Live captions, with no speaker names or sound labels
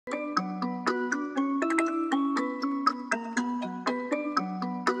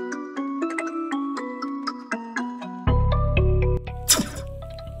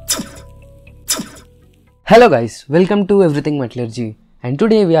Hello guys, welcome to Everything Metallurgy, and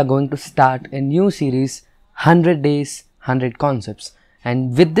today we are going to start a new series, 100 days 100 concepts.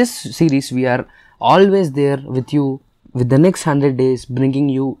 And with this series we are always there with you with the next 100 days, bringing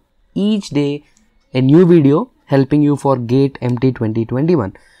you each day a new video helping you for GATE MT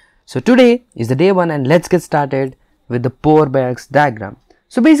 2021. So today is the day one and let's get started with the Pourbaix diagram.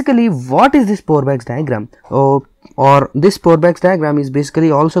 So basically, what is this Pourbaix diagram? Or this Pourbaix diagram is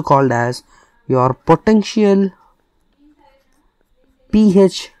basically also called as your potential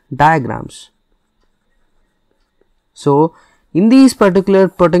pH diagrams. So in these particular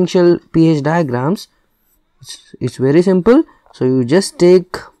potential pH diagrams, it's very simple. So you just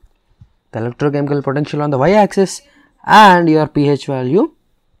take the electrochemical potential on the y-axis and your pH value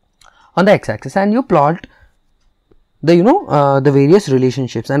on the x-axis, and you plot the the various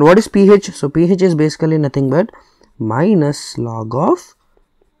relationships. And what is pH? So pH is basically nothing but minus log of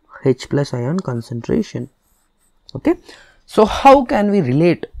H plus ion concentration. Okay, so how can we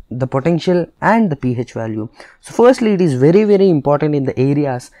relate the potential and the pH value? So firstly, it is very important in the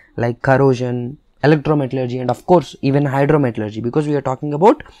areas like corrosion, electrometallurgy, and of course even hydrometallurgy, because we are talking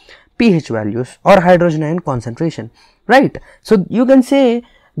about pH values or hydrogen ion concentration, right? So you can say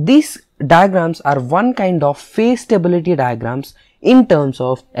these diagrams are one kind of phase stability diagrams in terms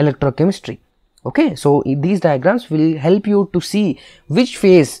of electrochemistry. Okay, so these diagrams will help you to see which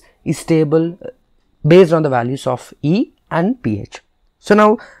phase is stable based on the values of E and pH. So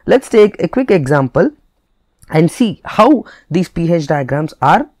now let's take a quick example and see how these pH diagrams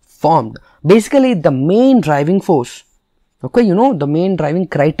are formed. Basically, the main driving force, okay, the main driving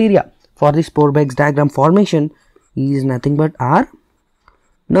criteria for this Pourbaix diagram formation is nothing but our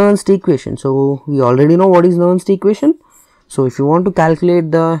Nernst equation. So we already know what is Nernst equation. So if you want to calculate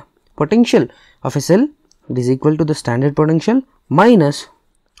the potential of a cell, it is equal to the standard potential minus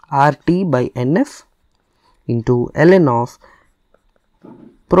RT by NF into ln of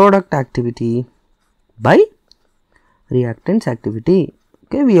product activity by reactants activity.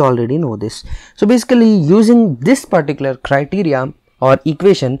 Okay, we already know this. So basically, using this particular criteria or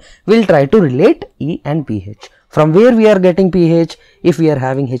equation, we'll try to relate E and pH. From where we are getting pH? If we are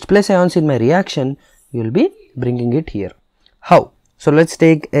having H plus ions in my reaction, you will be bringing it here. How? So let's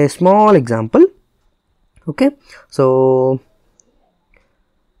take a small example. Okay, so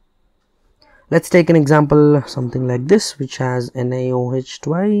let's take an example something like this, which has NaOH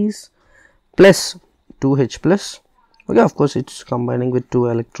twice plus 2H plus. Okay, of course it's combining with 2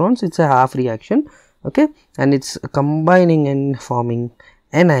 electrons. It's a half reaction. Okay, and it's combining and forming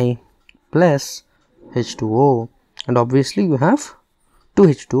Ni plus H2O, and obviously you have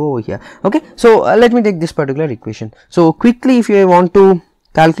 2H2O over here. Okay, so let me take this particular equation. So quickly, if you want to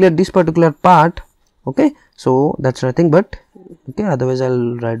calculate this particular part, okay, so that's nothing but, okay, otherwise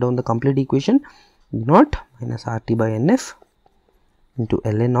I'll write down the complete equation. Naught minus RT by NF into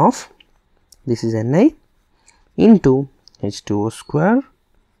ln of, this is Ni, into H2O square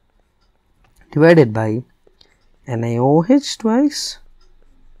divided by NaOH twice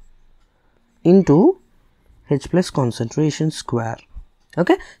into H plus concentration square.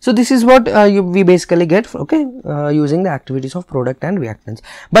 Okay, so this is what we basically get, okay, using the activities of product and reactants.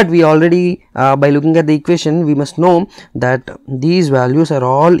 But we already, by looking at the equation, we must know that these values are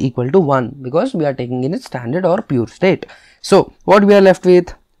all equal to 1 because we are taking in its standard or pure state. So what we are left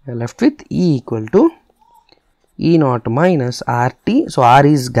with? We are left with E equal to E naught minus RT. So R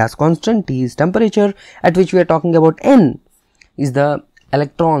is gas constant, T is temperature at which we are talking about, N is the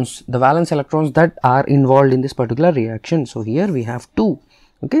electrons, the valence electrons that are involved in this particular reaction. So here we have 2.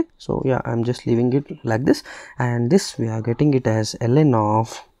 Okay, so yeah, I'm just leaving it like this, and this we are getting it as ln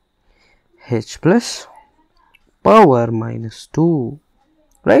of H plus power minus 2,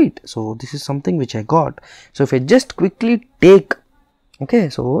 right? So this is something which I got. So if I just quickly take, okay,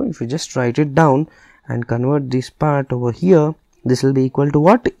 so if you just write it down and convert this part over here, this will be equal to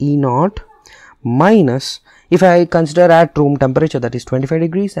what? E naught minus, if I consider at room temperature, that is 25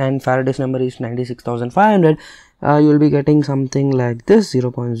 degrees and Faraday's number is 96,500, you will be getting something like this,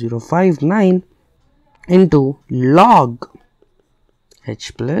 0.059 into log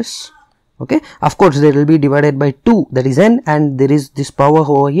H plus, okay, of course there will be divided by 2, that is N, and there is this power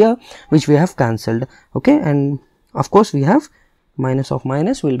over here which we have cancelled. Okay, and of course we have minus of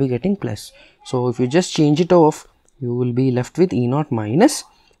minus, will be getting plus. So if you just change it off, you will be left with E naught minus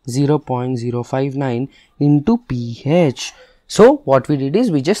 0.059 into pH. So what we did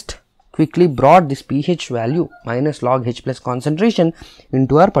is we just quickly brought this pH value minus log H plus concentration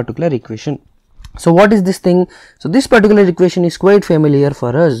into our particular equation. So what is this thing? So this particular equation is quite familiar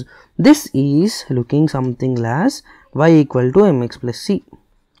for us. This is looking something as y equal to mx plus c.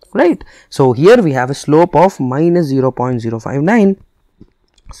 right? So here we have a slope of minus 0.059.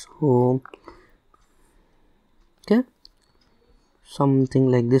 So okay,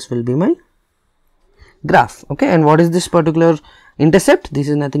 something like this will be my graph. Okay, and what is this particular intercept? This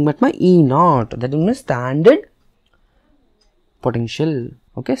is nothing but my E0, that is my standard potential,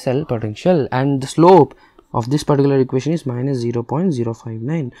 okay, cell potential, and the slope of this particular equation is minus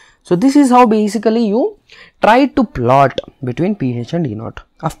 0.059. So this is how basically you try to plot between pH and E0.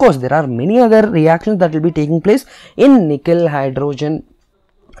 Of course, there are many other reactions that will be taking place in nickel hydrogen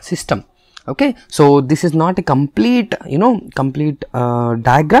system. Okay, so this is not a complete,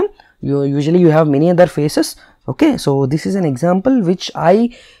 diagram. Usually you have many other phases. Okay, so this is an example which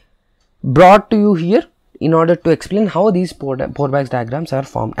I brought to you here in order to explain how these Pourbaix diagrams are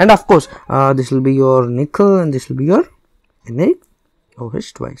formed. And of course, this will be your nickel and this will be your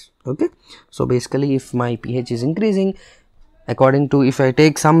NaOH twice. Okay, so basically if my pH is increasing, according to, if I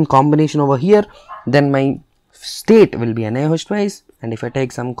take some combination over here, then my state will be NaOH twice, and if I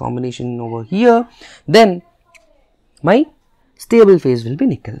take some combination over here, then my stable phase will be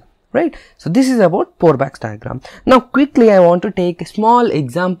nickel, right? So this is about Pourbaix diagram. Now quickly I want to take a small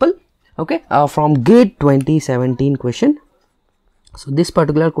example, okay, from GATE 2017 question. So this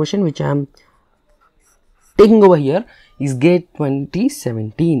particular question which I am taking over here is GATE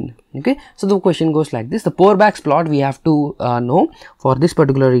 2017. Okay, so the question goes like this: the Pourbaix plot we have to know for this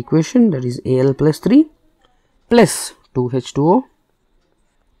particular equation, that is Al plus 3 plus 2H2O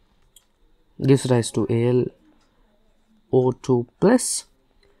gives rise to AlO2 plus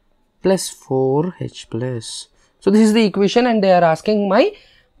 4H plus. So this is the equation, and they are asking my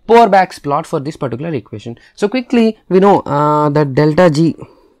Pourbaix plot for this particular equation. So quickly we know that delta G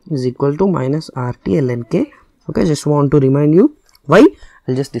is equal to minus RT ln K. Okay, just want to remind you why.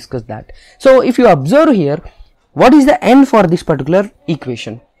 I'll just discuss that. So if you observe here, what is the N for this particular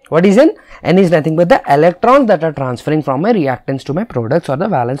equation? What is N? N is nothing but the electrons that are transferring from my reactants to my products, or the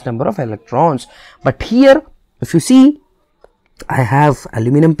valence number of electrons. But here if you see, I have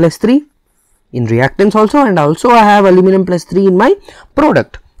aluminum plus 3 in reactants also, and also I have aluminum plus 3 in my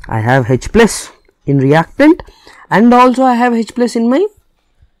product. I have H plus in reactant, and also I have H plus in my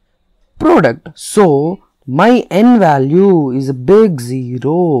product. So my N value is a big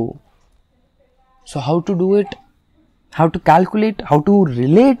 0. So how to do it? How to calculate? How to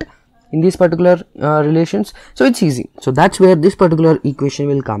relate in these particular relations? So it's easy. So that's where this particular equation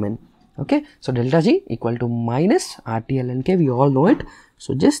will come in. Okay, so delta G equal to minus RT ln K, we all know it.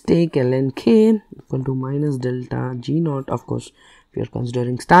 So just take ln K equal to minus delta G naught, of course we are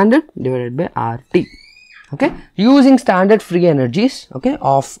considering standard, divided by RT. Okay, using standard free energies, okay,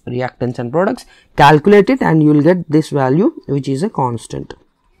 of reactants and products, calculate it and you will get this value, which is a constant.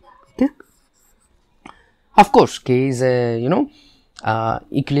 Okay, of course K is a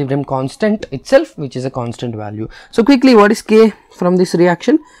equilibrium constant itself, which is a constant value. So quickly, what is K from this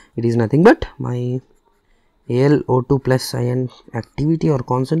reaction? It is nothing but my AlO2 plus ion activity or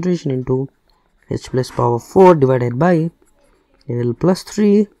concentration into H plus power 4 divided by Al plus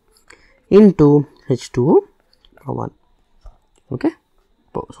 3 into H2O power 1. Okay,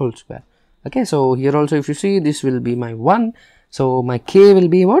 whole square. Okay, so here also if you see, this will be my 1. So my K will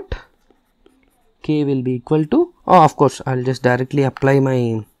be what? K will be equal to, of course I'll just directly apply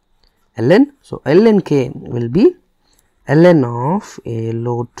my ln. So ln K will be ln of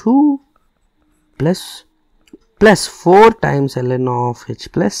AlO2 plus 4 times ln of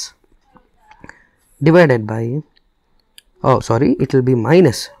H plus divided by, it will be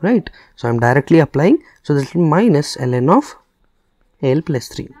minus, right? So I'm directly applying, so this will be minus ln of Al plus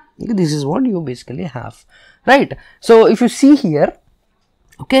 3. Okay, this is what you basically have, right? So if you see here,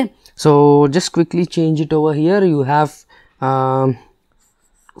 okay, so just quickly change it over here. You have 4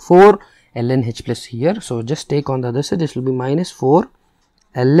 ln H plus here, so just take on the other side, this will be minus 4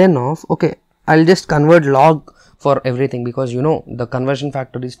 ln of, okay, I'll just convert log for everything, because you know the conversion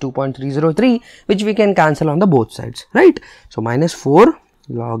factor is 2.303, which we can cancel on the both sides, right? So minus 4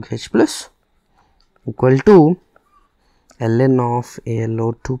 log H plus equal to ln of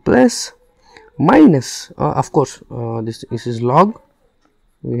AlO2 plus minus, of course this is log,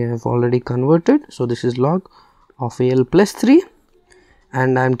 we have already converted, so this is log of Al plus 3,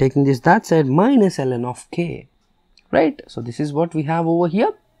 and I am taking this that side, minus ln of K, right? So this is what we have over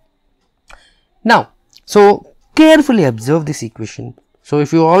here. Now, so carefully observe this equation. So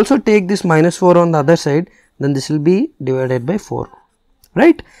if you also take this minus 4 on the other side, then this will be divided by 4,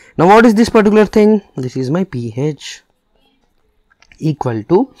 right? Now what is this particular thing? This is my pH equal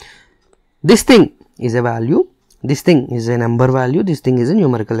to, this thing is a value, this thing is a number value, this thing is a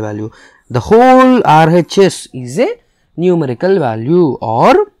numerical value. The whole RHS is a numerical value,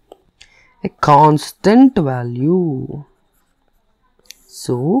 or a constant value.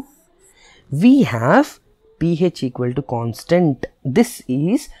 So we have pH equal to constant. This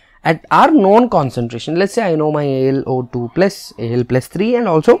is at our known concentration. Let's say I know my AlO2 plus, Al plus 3 and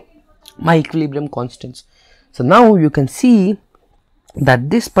also my equilibrium constants. So now you can see that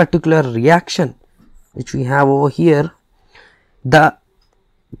this particular reaction which we have over here, the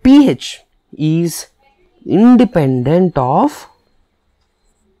pH is independent of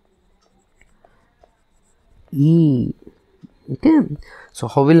E. Okay, so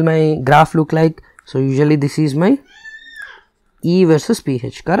how will my graph look like? So usually this is my E versus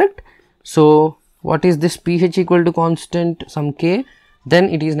pH, correct? So what is this? pH equal to constant, some K, then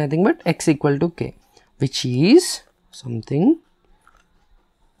it is nothing but X equal to K, which is something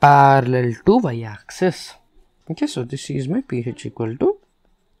parallel to y-axis. Okay, so this is my pH equal to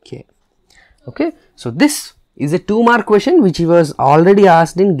K. Okay, so this is a 2-mark question which was already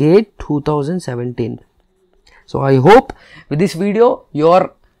asked in GATE 2017. So I hope with this video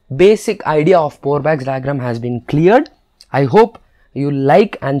your basic idea of Pourbaix diagram has been cleared. I hope you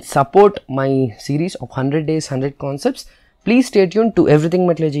like and support my series of 100 days 100 concepts. Please stay tuned to Everything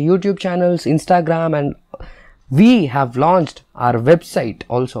Metallurgy YouTube channels, Instagram, and we have launched our website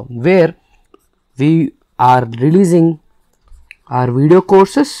also, where we are releasing our video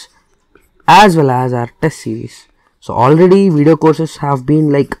courses as well as our test series. So already video courses have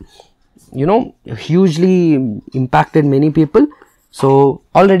been, like, you know, hugely impacted many people. So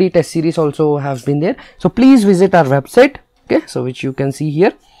already test series also have been there. So please visit our website. Okay, so which you can see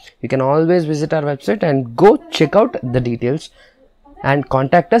here. You can always visit our website and go check out the details and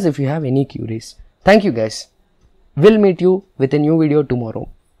contact us if you have any queries. Thank you guys. We'll meet you with a new video tomorrow.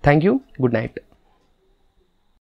 Thank you. Good night.